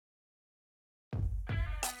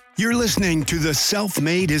You're listening to the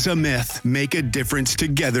Self-Made is a Myth, Make a Difference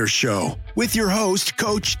Together show with your host,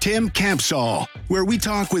 Coach Tim Campsall, where we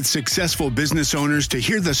talk with successful business owners to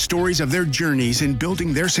hear the stories of their journeys in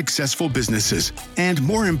building their successful businesses. And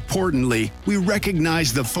more importantly, we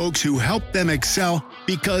recognize the folks who help them excel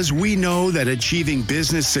because we know that achieving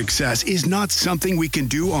business success is not something we can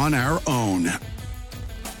do on our own.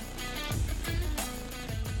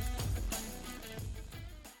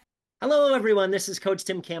 Hello, everyone. This is Coach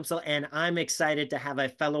Tim Campsall, and I'm excited to have a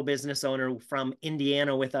fellow business owner from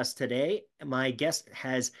Indiana with us today. My guest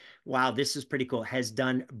has, wow, this is pretty cool, has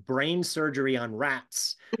done brain surgery on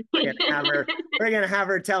rats. We're gonna have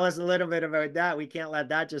her tell us a little bit about that. We can't let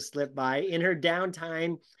that just slip by. In her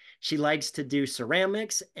downtime, she likes to do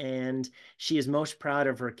ceramics, and she is most proud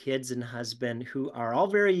of her kids and husband, who are all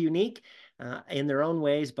very unique in their own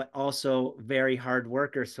ways, but also very hard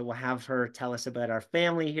workers. So we'll have her tell us about our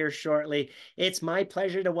family here shortly. It's my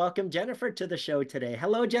pleasure to welcome Jennifer to the show today.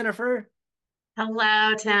 Hello, Jennifer.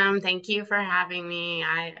 Hello, Tim. Thank you for having me.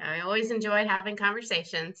 I always enjoy having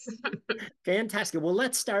conversations. Fantastic. Well,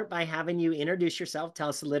 let's start by having you introduce yourself. Tell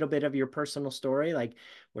us a little bit of your personal story, like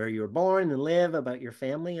where you were born and live, about your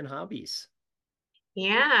family and hobbies.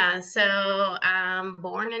 Yeah, so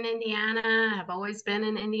born in Indiana. I've always been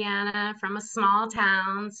in Indiana from a small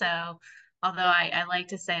town. So although I like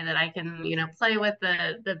to say that I can, play with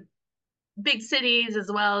the big cities as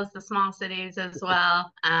well as the small cities as well.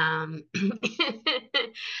 I've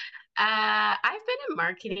been in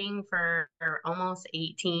marketing for almost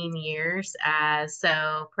 18 years.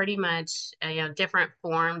 So pretty much, different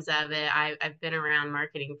forms of it. I've been around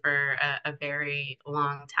marketing for a very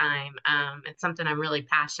long time. It's something I'm really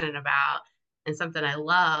passionate about and something I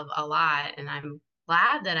love a lot. And I'm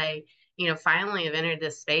glad that I finally have entered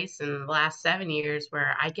this space in the last 7 years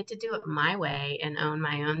where I get to do it my way and own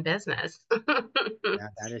my own business. Yeah,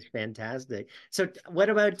 that is fantastic. So what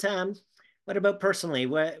about personally?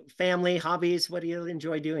 What family, hobbies, what do you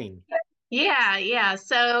enjoy doing? Yeah.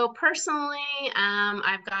 So personally,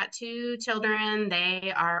 I've got two children.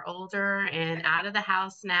 They are older and out of the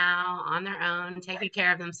house now on their own, taking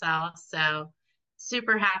care of themselves. So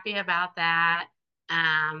super happy about that.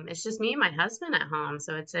 It's just me and my husband at home.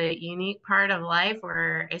 So it's a unique part of life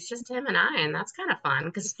where it's just him and I, and that's kind of fun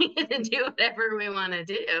because we get to do whatever we want to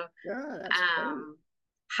do. Yeah, that's great. Um,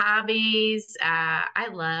 Hobbies, I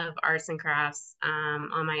love arts and crafts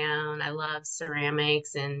on my own. I love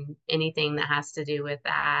ceramics and anything that has to do with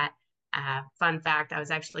that. Fun fact, I was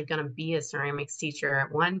actually going to be a ceramics teacher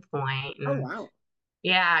at one point, Oh, and wow.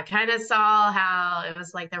 yeah, I kind of saw how it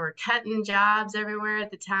was like there were cutting jobs everywhere at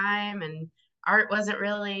the time, and art wasn't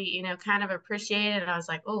really, kind of appreciated. And I was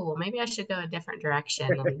like, oh, well, maybe I should go a different direction.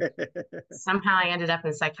 And somehow I ended up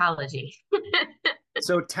in psychology.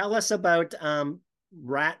 So tell us about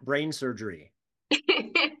rat brain surgery.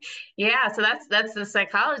 Yeah, so that's the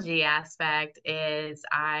psychology aspect is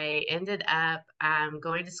I ended up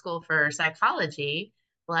going to school for psychology,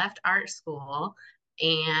 left art school,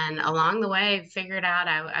 and along the way figured out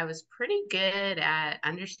I was pretty good at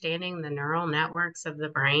understanding the neural networks of the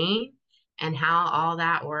brain and how all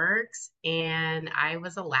that works. And I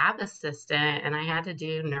was a lab assistant and I had to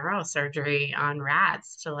do neurosurgery on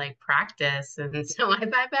rats to like practice. And so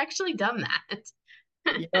I've actually done that.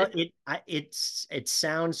 It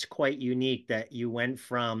sounds quite unique that you went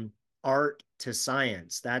from art to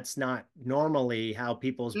science. That's not normally how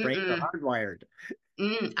people's brains are Mm-mm. hardwired.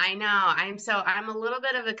 I know. I'm a little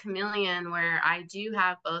bit of a chameleon where I do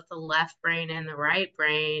have both the left brain and the right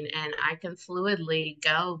brain, and I can fluidly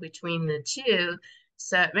go between the two.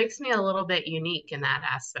 So it makes me a little bit unique in that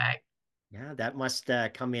aspect. Yeah, that must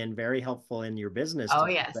come in very helpful in your business Oh, to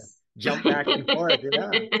be able to yes. jump back and forth. Yeah.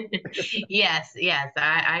 Yes.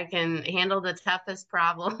 I can handle the toughest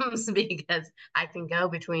problems because I can go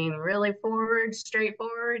between really forward,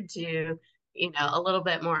 straightforward to, a little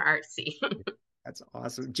bit more artsy. That's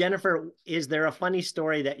awesome. Jennifer, is there a funny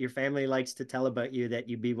story that your family likes to tell about you that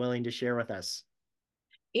you'd be willing to share with us?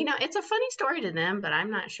 It's a funny story to them, but I'm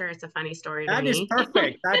not sure it's a funny story to That is me.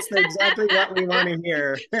 perfect. That's exactly what we want to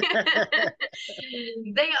hear.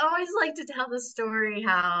 They always like to tell the story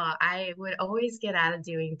how I would always get out of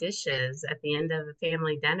doing dishes at the end of a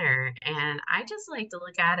family dinner. And I just like to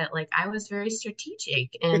look at it like I was very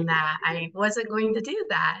strategic and that I wasn't going to do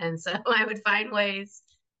that. And so I would find ways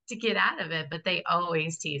to get out of it, but they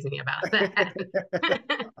always tease me about that.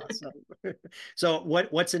 Awesome. So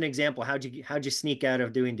what's an example? How'd you sneak out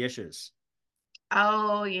of doing dishes?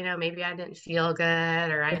 Oh, maybe I didn't feel good,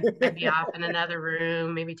 or I'd be off in another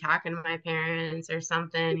room, maybe talking to my parents or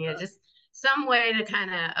something, just some way to kind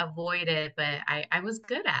of avoid it, but I was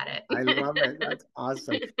good at I love it. That's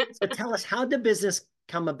awesome. it. So tell us, how did business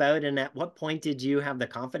come about, and at what point did you have the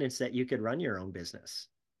confidence that you could run your own business?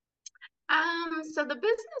 So the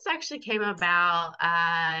business actually came about,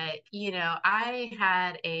 I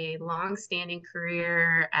had a long-standing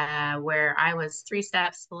career where I was three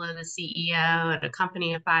steps below the CEO at a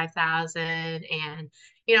company of 5,000. And,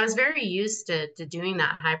 I was very used to doing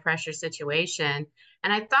that high pressure situation.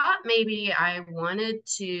 And I thought maybe I wanted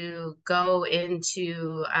to go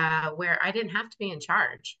into where I didn't have to be in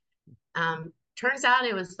charge. Turns out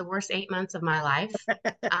it was the worst 8 months of my life.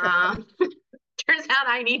 Um, Turns out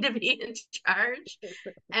I need to be in charge.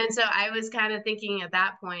 And so I was kind of thinking at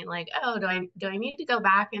that point, like, oh, do I need to go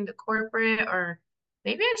back into corporate, or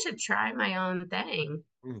maybe I should try my own thing?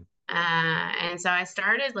 Mm. And so I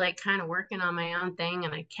started like kind of working on my own thing,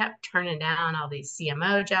 and I kept turning down all these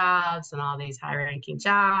CMO jobs and all these high ranking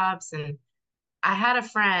jobs. And I had a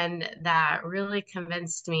friend that really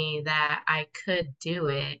convinced me that I could do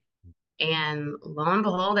it. And lo and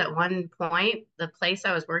behold, at one point, the place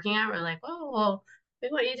I was working at were like, oh, well, we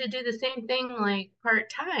want you to do the same thing like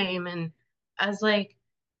part time. And I was like,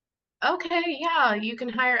 okay, yeah, you can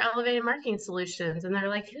hire Elevated Marketing Solutions. And they're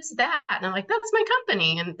like, who's that? And I'm like, that's my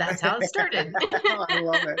company. And that's how it started. I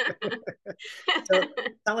love it. So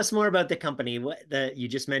tell us more about the company. You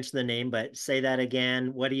just mentioned the name, but say that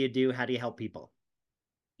again. What do you do? How do you help people?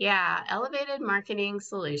 Yeah, Elevated Marketing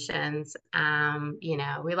Solutions.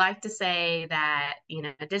 We like to say that,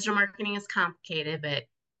 digital marketing is complicated, but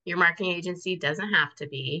your marketing agency doesn't have to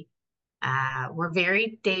be. We're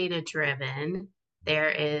very data driven. There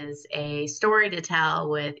is a story to tell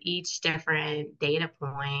with each different data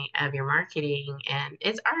point of your marketing. And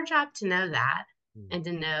it's our job to know that Mm. and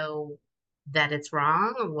to know that it's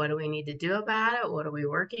wrong. What do we need to do about it? What are we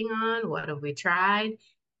working on? What have we tried?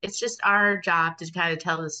 It's just our job to kind of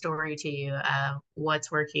tell the story to you of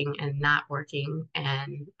what's working and not working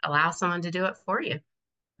and allow someone to do it for you.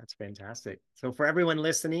 That's fantastic. So for everyone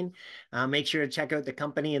listening, make sure to check out the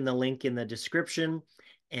company in the link in the description,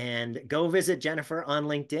 and go visit Jennifer on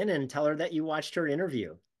LinkedIn and tell her that you watched her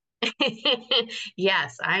interview.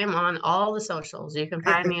 Yes, I am on all the socials. You can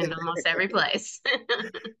find me in almost every place.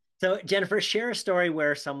 So Jennifer, share a story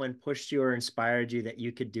where someone pushed you or inspired you that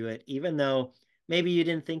you could do it, even though maybe you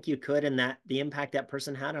didn't think you could, and that the impact that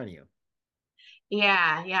person had on you.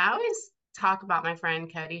 Yeah. I always talk about my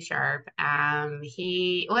friend Cody Sharp.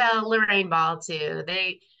 Lorraine Ball too.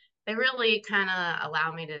 They really kind of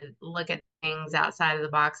allow me to look at things outside of the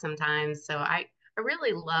box sometimes. So I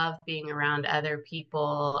really love being around other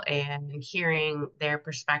people and hearing their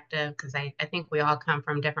perspective, because I think we all come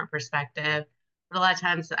from different perspective. But a lot of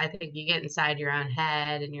times I think you get inside your own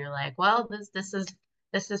head and you're like, well, this is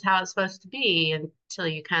how it's supposed to be, until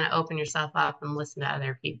you kind of open yourself up and listen to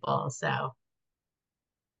other people. So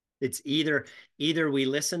It's either we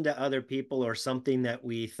listen to other people, or something that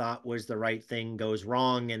we thought was the right thing goes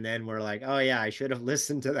wrong, and then we're like, oh yeah, I should have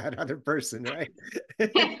listened to that other person, right?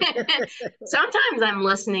 sometimes I'm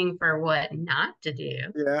listening for what not to do.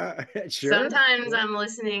 Yeah, sure. Sometimes Yeah. I'm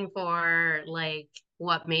listening for like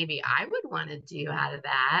what maybe I would want to do out of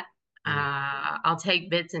that. Mm. I'll take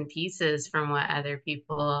bits and pieces from what other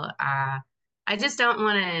people, I just don't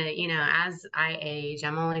want to, as I age,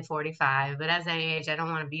 I'm only 45, but as I age, I don't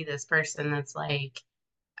want to be this person that's like,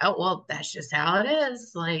 oh, well, that's just how it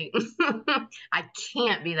is. Like, I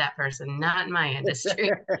can't be that person, not in my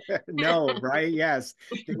industry. No, right? Yes.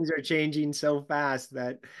 Things are changing so fast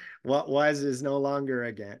that what was is no longer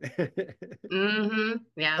again.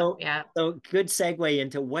 Yeah, So, yeah. so good segue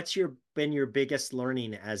into what's been your biggest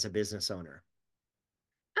learning as a business owner?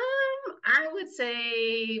 I would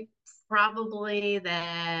say probably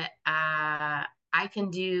that I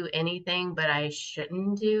can do anything, but I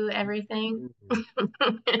shouldn't do everything.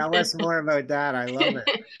 Mhm. Tell us more about that. I love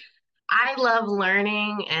it. I love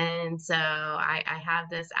learning. And so I have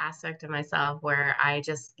this aspect of myself where I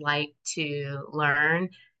just like to learn.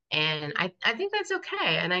 And I think that's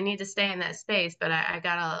okay. And I need to stay in that space, but I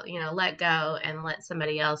gotta, let go and let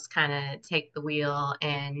somebody else kind of take the wheel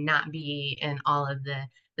and not be in all of the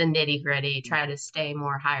nitty gritty, try to stay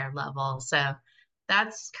more higher level. So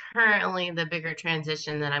that's currently the bigger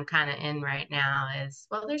transition that I'm kind of in right now is,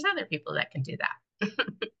 well, there's other people that can do that.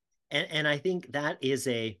 And I think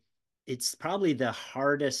it's probably the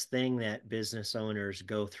hardest thing that business owners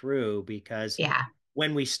go through, because Yeah,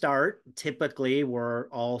 when we start, typically we're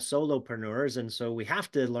all solopreneurs. And so we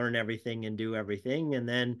have to learn everything and do everything, and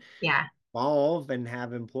then yeah. evolve and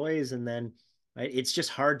have employees. And then, right, it's just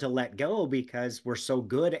hard to let go because we're so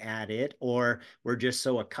good at it, or we're just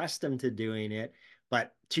so accustomed to doing it.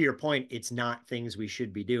 But to your point, it's not things we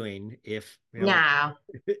should be doing if, No.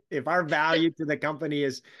 if our value to the company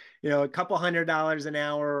is, a couple $100 an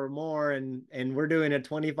hour or more, and we're doing a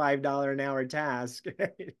 $25 an hour task.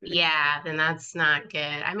 Yeah, then that's not good.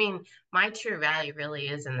 I mean, my true value really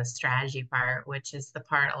is in the strategy part, which is the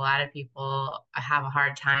part a lot of people have a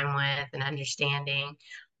hard time with and understanding.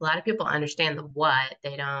 A lot of people understand the what,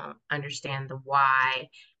 they don't understand the why.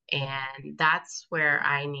 And that's where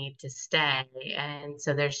I need to stay. And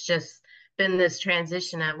so there's just been this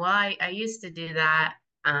transition of, well, I used to do that.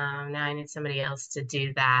 Now I need somebody else to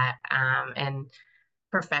do that. And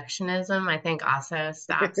perfectionism, I think, also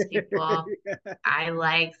stops people. I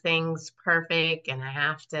like things perfect and I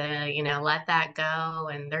have to, let that go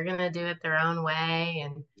and they're going to do it their own way.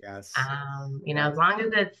 And, Yes. as long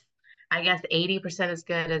as it's, I guess, 80% as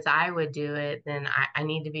good as I would do it, then I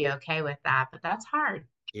need to be okay with that. But that's hard.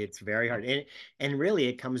 It's very hard. And really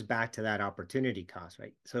it comes back to that opportunity cost,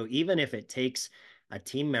 right? So even if it takes a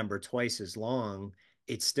team member twice as long,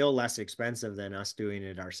 it's still less expensive than us doing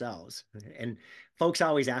it ourselves. And folks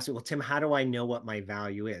always ask me, well, Tim, how do I know what my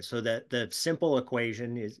value is? So the simple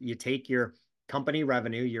equation is you take your company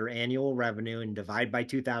revenue, your annual revenue, and divide by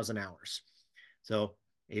 2,000 hours. So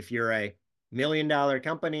if you're a $1 million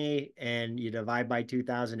company and you divide by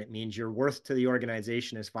 2,000, it means your worth to the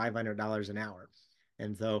organization is $500 an hour.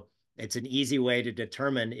 And so it's an easy way to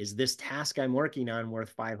determine, is this task I'm working on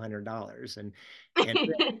worth $500? And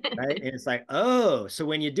right. And it's like, oh, so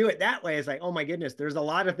when you do it that way, it's like, oh my goodness, there's a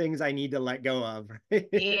lot of things I need to let go of.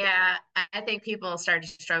 Yeah, I think people start to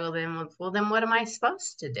struggle then with, well, then what am I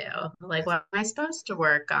supposed to do? Like, what am I supposed to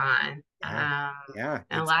work on? Yeah. Yeah.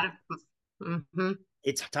 And a lot of, mhm,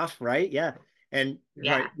 It's tough, right? Yeah. And right,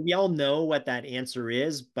 yeah. we all know what that answer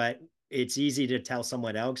is, but it's easy to tell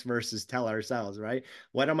someone else versus tell ourselves, right?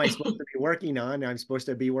 What am I supposed to be working on? I'm supposed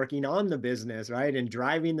to be working on the business, right? And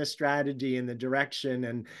driving the strategy and the direction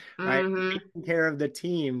and right, Hmm. taking care of the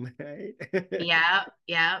team, right? Yeah,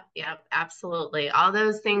 yeah, yeah, absolutely. All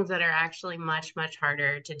those things that are actually much, much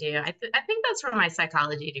harder to do. I think that's where my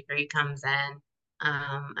psychology degree comes in.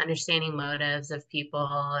 Understanding motives of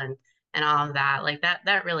people and all of that. Like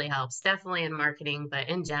that really helps. Definitely in marketing, but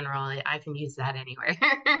in general, I can use that anywhere.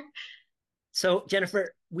 So,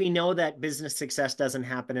 Jennifer, we know that business success doesn't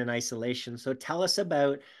happen in isolation. So tell us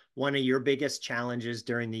about one of your biggest challenges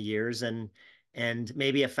during the years and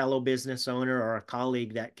maybe a fellow business owner or a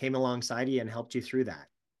colleague that came alongside you and helped you through that.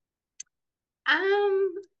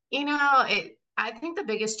 Um, I think the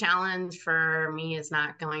biggest challenge for me is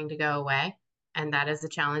not going to go away, and that is a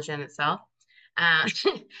challenge in itself. Uh,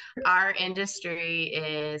 our industry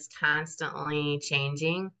is constantly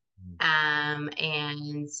changing.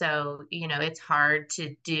 And so, it's hard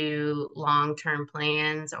to do long-term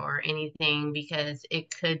plans or anything because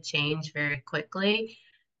it could change very quickly.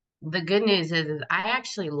 The good news is I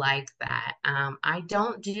actually like that. I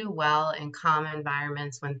don't do well in calm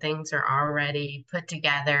environments when things are already put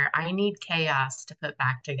together. I need chaos to put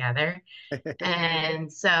back together.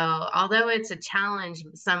 And so, although it's a challenge,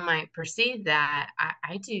 some might perceive that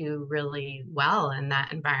I do really well in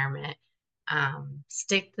that environment.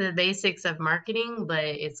 Stick to the basics of marketing, but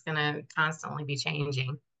it's going to constantly be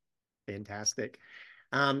changing. Fantastic.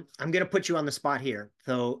 I'm going to put you on the spot here.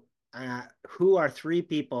 So, who are three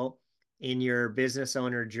people in your business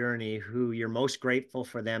owner journey who you're most grateful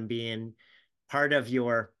for them being part of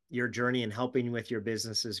your journey and helping with your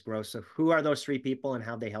business's growth? So, who are those three people and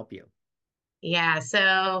how they help you? Yeah,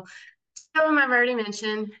 so some of them I've already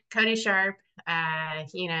mentioned. Cody Sharp,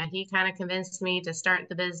 he kind of convinced me to start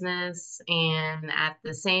the business, and at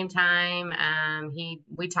the same time,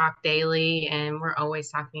 we talk daily, and we're always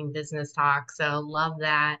talking business talk. So love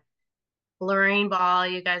that. Lorraine Ball,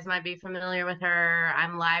 you guys might be familiar with her.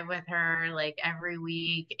 I'm live with her like every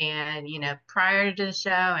week, and prior to the show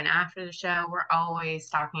and after the show, we're always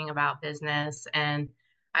talking about business. And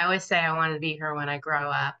I always say I want to be her when I grow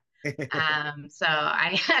up. So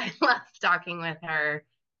I love talking with her.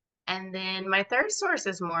 And then my third source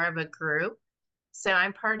is more of a group. So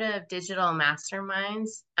I'm part of Digital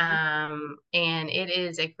Masterminds, and it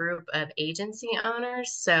is a group of agency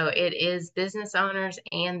owners. So it is business owners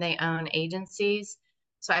and they own agencies.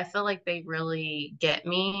 So I feel like they really get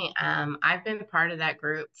me. I've been part of that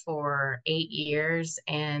group for 8 years,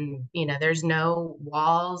 and there's no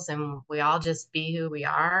walls, and we all just be who we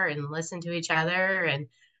are and listen to each other. And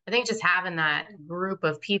I think just having that group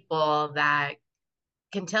of people that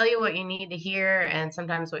can tell you what you need to hear and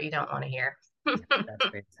sometimes what you don't want to hear. Yeah, that's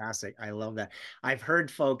fantastic. I love that. I've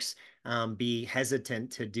heard folks be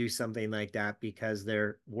hesitant to do something like that because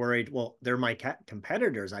they're worried, well, they're my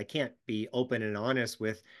competitors. I can't be open and honest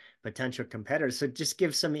potential competitors. So just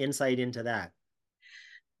give some insight into that.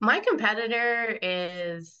 My competitor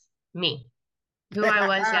is me, who I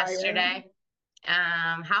was Yeah. yesterday.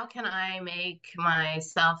 How can I make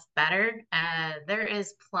myself better? There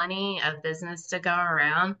is plenty of business to go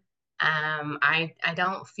around. I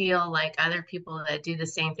don't feel like other people that do the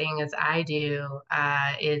same thing as I do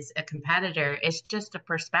is a competitor. It's just a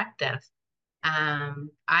perspective.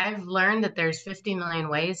 I've learned that there's 50 million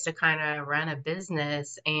ways to kind of run a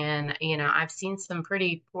business. And, I've seen some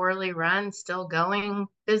pretty poorly run, still going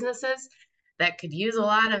businesses that could use a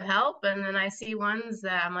lot of help. And then I see ones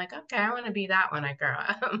that I'm like, okay, I want to be that when I grow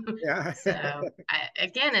up. Yeah.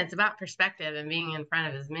 Again, it's about perspective and being in front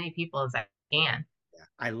of as many people as I can.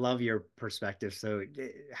 I love your perspective. So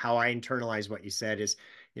how I internalize what you said is,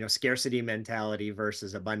 scarcity mentality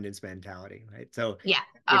versus abundance mentality, right? So Yeah.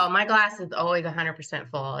 if Oh, my glass is always 100%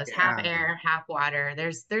 full. It's half yeah, air, half water.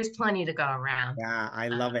 There's plenty to go around. yeah, I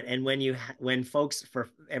love it. Um, And when folks, for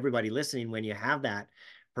everybody listening, when you have that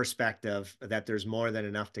perspective that there's more than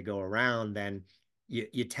enough to go around, then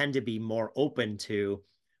you tend to be more open to,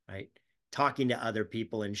 right, talking to other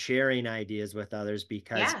people and sharing ideas with others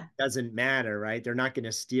because it yeah. doesn't matter, right? They're not going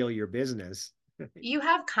to steal your business. You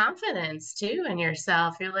have confidence too in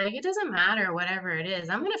yourself. You're like, it doesn't matter, whatever it is,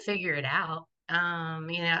 I'm going to figure it out.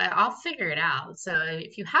 I'll figure it out. So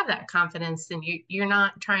if you have that confidence, then you're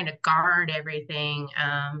not trying to guard everything.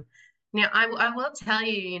 I will tell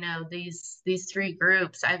you, these three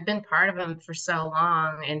groups, I've been part of them for so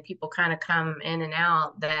long, and people kind of come in and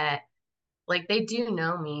out that like they do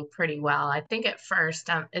know me pretty well. I think at first,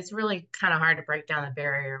 it's really kind of hard to break down the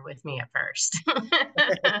barrier with me at first.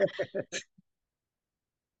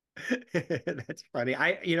 That's funny.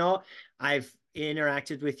 I've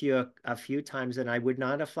interacted with you a few times and I would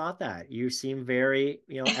not have thought that. You seem very,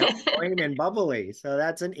 outgoing and bubbly. So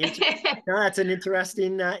that's an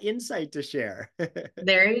interesting insight to share.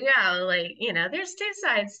 There you go. Like, there's two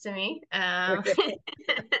sides to me.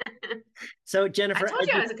 So I Jennifer, told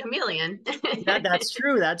you I was a chameleon. that's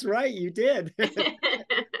true. That's right. You did.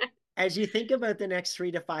 As you think about the next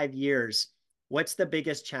 3 to 5 years, what's the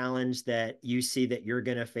biggest challenge that you see that you're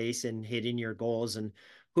going to face in hitting your goals, and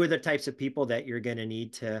who are the types of people that you're going to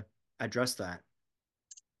need to address that?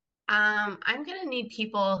 I'm going to need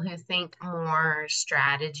people who think more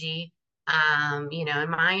strategy. In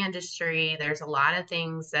my industry, there's a lot of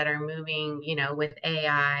things that are moving, with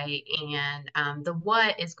AI, and the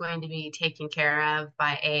what is going to be taken care of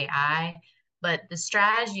by AI. But the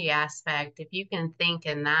strategy aspect, if you can think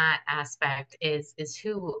in that aspect, is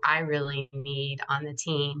who I really need on the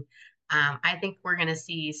team. I think we're going to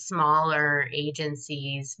see smaller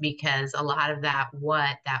agencies because a lot of that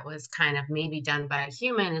what that was kind of maybe done by a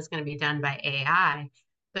human is going to be done by AI,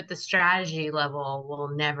 but the strategy level will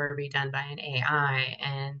never be done by an AI.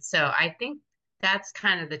 And so I think that's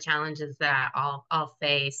kind of the challenges that I'll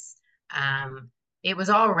face. Um, it was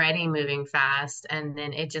already moving fast, and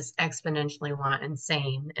then it just exponentially went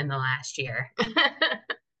insane in the last year.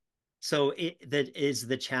 So that is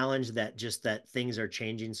the challenge, that just that things are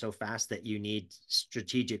changing so fast that you need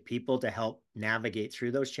strategic people to help navigate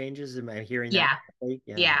through those changes. Am I hearing that Yeah. correctly?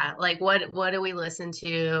 Yeah. Yeah, like what do we listen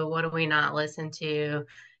to? What do we not listen to?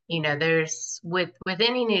 There's with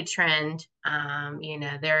any new trend,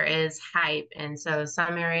 there is hype. And so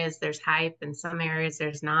some areas there's hype and some areas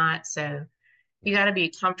there's not. So you Yeah. got to be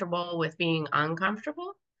comfortable with being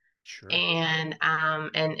uncomfortable. Sure. And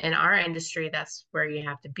in our industry, that's where you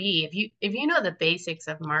have to be. If you know the basics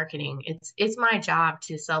of marketing, it's my job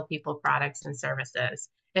to sell people products and services.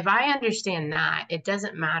 If I understand that, it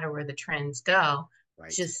doesn't matter where the trends go.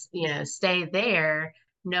 Right. Just, stay there,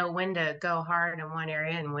 know when to go hard in one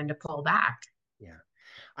area and when to pull back. Yeah.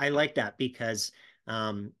 I like that because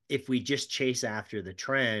if we just chase after the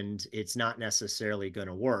trend, it's not necessarily going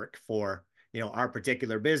to work for, our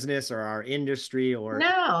particular business or our industry or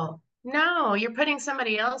No, no, you're putting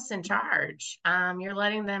somebody else in charge. You're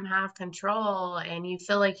letting them have control, and you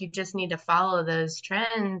feel like you just need to follow those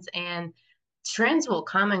trends, and trends will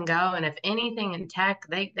come and go. And if anything in tech,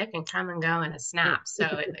 they can come and go in a snap. So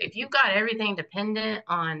if you've got everything dependent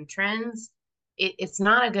on trends, it's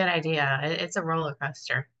not a good idea. It's a roller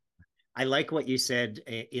coaster. I like what you said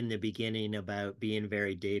in the beginning about being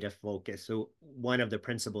very data focused. So one of the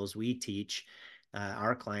principles we teach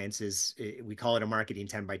our clients is we call it a marketing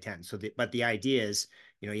 10 by 10. But the idea is,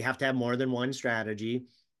 you have to have more than one strategy,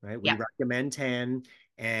 right? We Yep. recommend 10,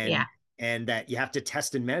 Yeah. and that you have to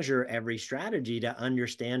test and measure every strategy to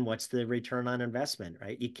understand what's the return on investment,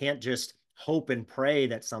 right? You can't just hope and pray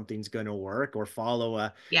that something's going to work or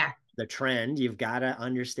follow Yeah. the trend, you've got to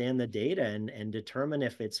understand the data and determine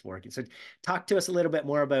if it's working. So talk to us a little bit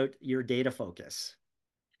more about your data focus.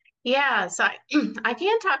 Yeah, so I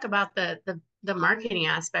can talk about the marketing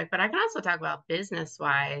aspect, but I can also talk about business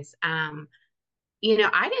wise. I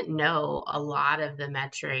didn't know a lot of the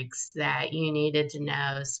metrics that you needed to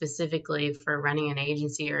know specifically for running an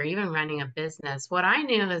agency or even running a business. What I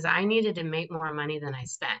knew is I needed to make more money than I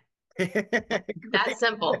spent. That's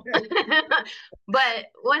simple. But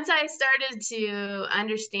once I started to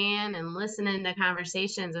understand and listen into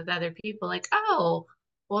conversations with other people, like, oh,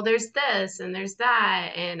 well, there's this and there's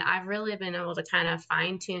that. And I've really been able to kind of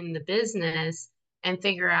fine tune the business and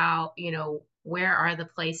figure out, where are the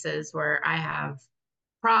places where I have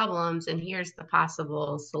problems and here's the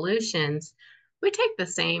possible solutions. We take the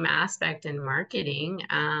same aspect in marketing.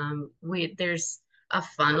 There's a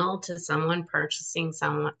funnel to someone purchasing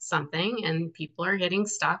something, and people are getting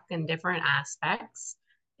stuck in different aspects.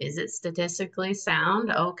 Is it statistically sound?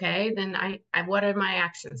 Okay, then I what are my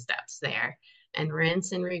action steps there? And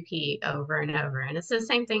rinse and repeat over and over. And it's the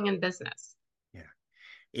same thing in business. Yeah,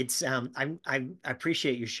 it's I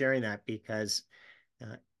appreciate you sharing that because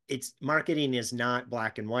uh, it's marketing is not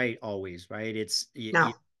black and white always, right? It's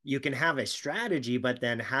No. you can have a strategy, but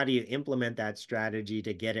then how do you implement that strategy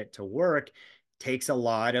to get it to work? Takes a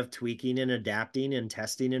lot of tweaking and adapting and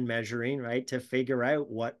testing and measuring, right? To figure out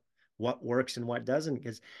what works and what doesn't.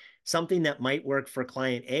 Because something that might work for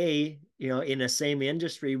client A, in a same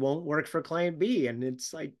industry won't work for client B. And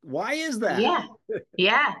it's like, why is that?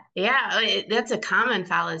 Yeah. Yeah. That's a common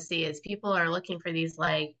fallacy is people are looking for these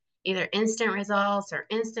like either instant results or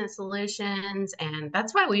instant solutions. And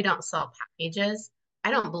that's why we don't sell packages.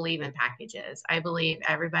 I don't believe in packages. I believe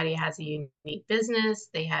everybody has a unique business.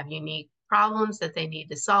 They have unique problems that they need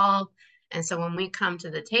to solve. And so when we come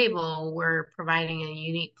to the table, we're providing a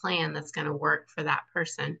unique plan that's going to work for that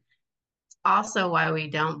person. Also, why we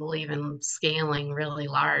don't believe in scaling really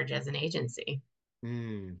large as an agency.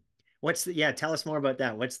 Hmm. Yeah, tell us more about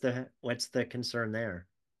that. What's the concern there?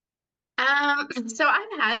 So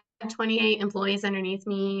I've had 28 employees underneath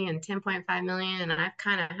me and 10.5 million, and I've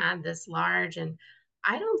kind of had this large, and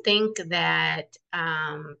I don't think that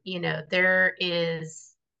there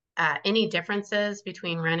is any differences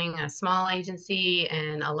between running a small agency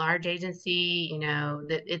and a large agency,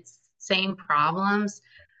 that it's same problems.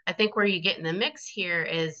 I think where you get in the mix here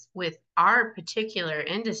is with our particular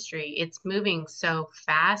industry, it's moving so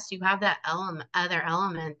fast. You have that other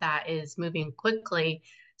element that is moving quickly,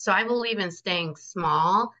 so I believe in staying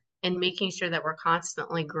small and making sure that we're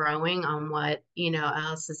constantly growing on what,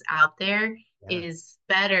 else is out there Yeah. is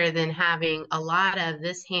better than having a lot of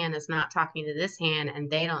this hand is not talking to this hand and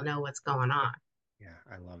they don't know what's going on. Yeah,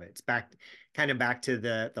 I love it. It's back to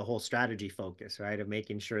the whole strategy focus, right? Of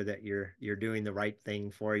making sure that you're doing the right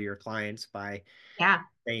thing for your clients by Yeah.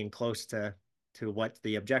 staying close to what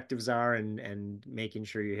the objectives are and making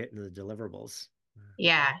sure you're hitting the deliverables.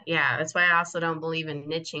 Yeah. That's why I also don't believe in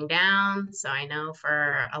niching down. So I know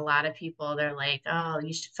for a lot of people, they're like, "Oh,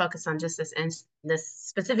 you should focus on just this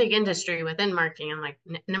specific industry within marketing." I'm like,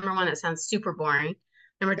 number one, it sounds super boring.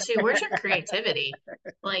 Number two, where's your creativity?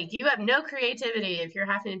 Like, you have no creativity if you're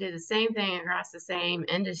having to do the same thing across the same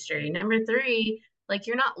industry. Number three, like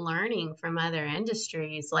you're not learning from other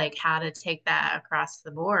industries, like how to take that across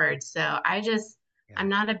the board. So Yeah. I'm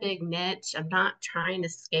not a big niche. I'm not trying to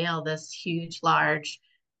scale this huge, large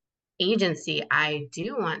agency. I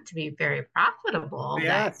do want to be very profitable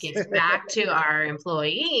that Yes. gives back to our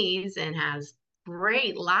employees and has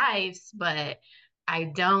great lives, but I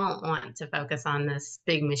don't want to focus on this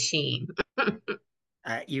big machine.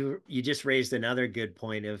 You just raised another good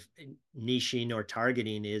point of niching or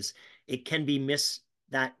targeting is it can be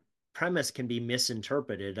that premise can be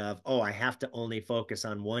misinterpreted of, oh, I have to only focus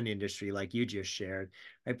on one industry like you just shared,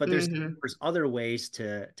 right? But there's Hmm. there's other ways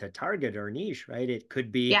to target or niche, right? It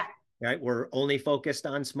could be, Yeah. right, we're only focused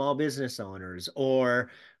on small business owners, or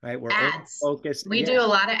right, we're only Ads. focused, We yeah. do a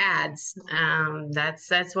lot of ads.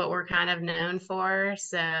 That's what we're kind of known for.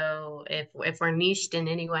 So if we're niched in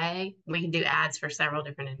any way, we can do ads for several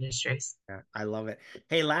different industries. Yeah, I love it.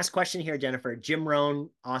 Hey, last question here, Jennifer. Jim Rohn,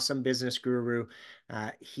 awesome business guru.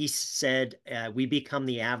 He said we become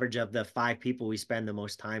the average of the 5 people we spend the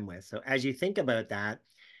most time with. So as you think about that,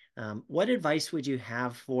 what advice would you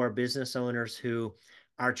have for business owners who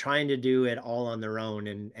are trying to do it all on their own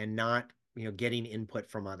and not, getting input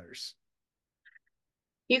from others?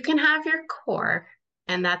 You can have your core,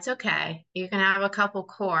 and that's okay. You can have a couple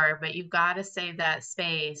core, but you've got to save that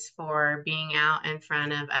space for being out in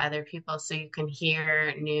front of other people so you can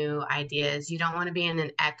hear new ideas. You don't want to be in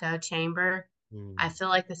an echo chamber. I feel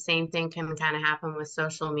like the same thing can kind of happen with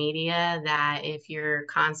social media, that if you're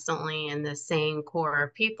constantly in the same core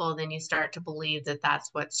of people, then you start to believe that that's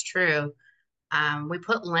what's true. We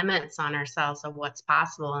put limits on ourselves of what's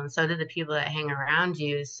possible, and so do the people that hang around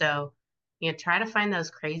you. So, try to find those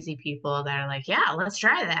crazy people that are like, yeah, let's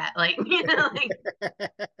try that. Like, like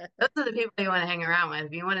those are the people you want to hang around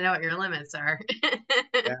with. You want to know what your limits are.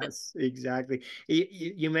 Yes, exactly.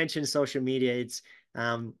 You mentioned social media. It's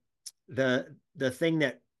um, the thing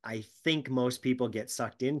that I think most people get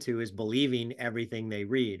sucked into is believing everything they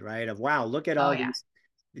read, right? Of wow, look at Oh, all yeah.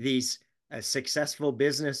 these successful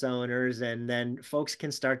business owners, and then folks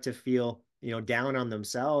can start to feel, down on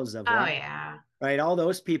themselves of Oh, wow, yeah. right? All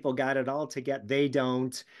those people got it all together. They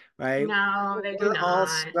don't, right? No, they do We're all not.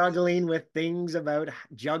 struggling with things about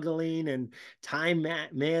juggling and time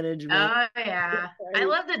management, Oh yeah. I right?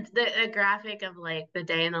 love the graphic of like the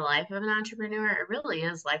day in the life of an entrepreneur. It really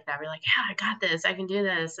is like that. We're like, yeah, I got this, I can do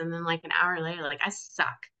this. And then like an hour later, like I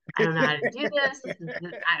suck. I don't know how to do this.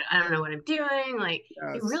 I don't know what I'm doing. Like it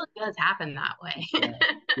Yes. really does happen that way. Yeah.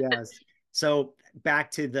 Yes. So back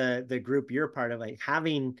to the group you're part of, like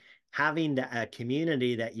having a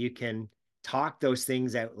community that you can talk those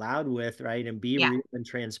things out loud with, right? And be Yeah. real and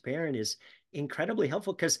transparent is incredibly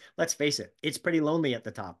helpful because let's face it, it's pretty lonely at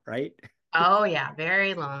the top, right? Oh yeah,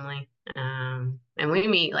 very lonely. And we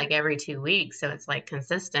meet like every 2 weeks, so it's like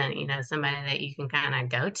consistent, somebody that you can kind of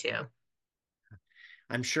go to.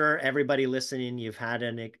 I'm sure everybody listening, you've had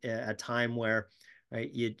a time where,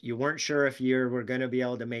 right, you weren't sure if you were going to be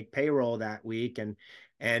able to make payroll that week, and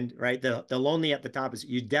right, the lonely at the top is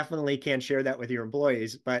you definitely can't share that with your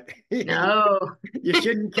employees, but No. you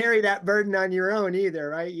shouldn't carry that burden on your own either,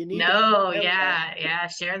 right? You need to No, share yeah, yeah,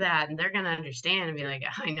 share that, and they're gonna understand and be like,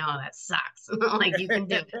 I know that sucks. Like you can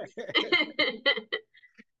do that. it.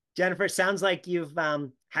 Jennifer, sounds like you've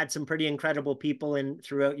had some pretty incredible people in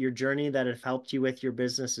throughout your journey that have helped you with your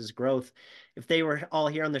business's growth. If they were all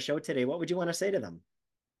here on the show today, what would you want to say to them?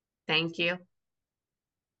 Thank you.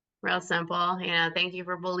 Real simple. Thank you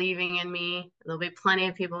for believing in me. There'll be plenty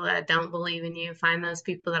of people that don't believe in you. Find those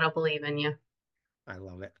people that'll believe in you. I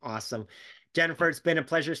love it. Awesome. Jennifer, it's been a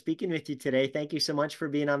pleasure speaking with you today. Thank you so much for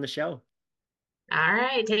being on the show. All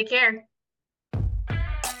right, take care.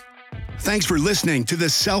 Thanks for listening to the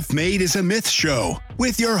Self-Made is a Myth show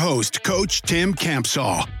with your host, Coach Tim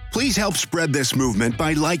Campsall. Please help spread this movement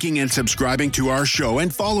by liking and subscribing to our show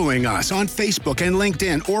and following us on Facebook and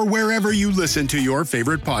LinkedIn or wherever you listen to your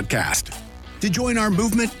favorite podcast. To join our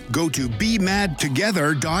movement, go to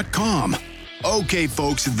bemadtogether.com. Okay,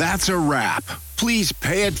 folks, that's a wrap. Please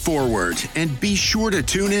pay it forward and be sure to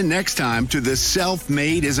tune in next time to the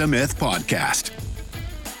Self-Made is a Myth podcast.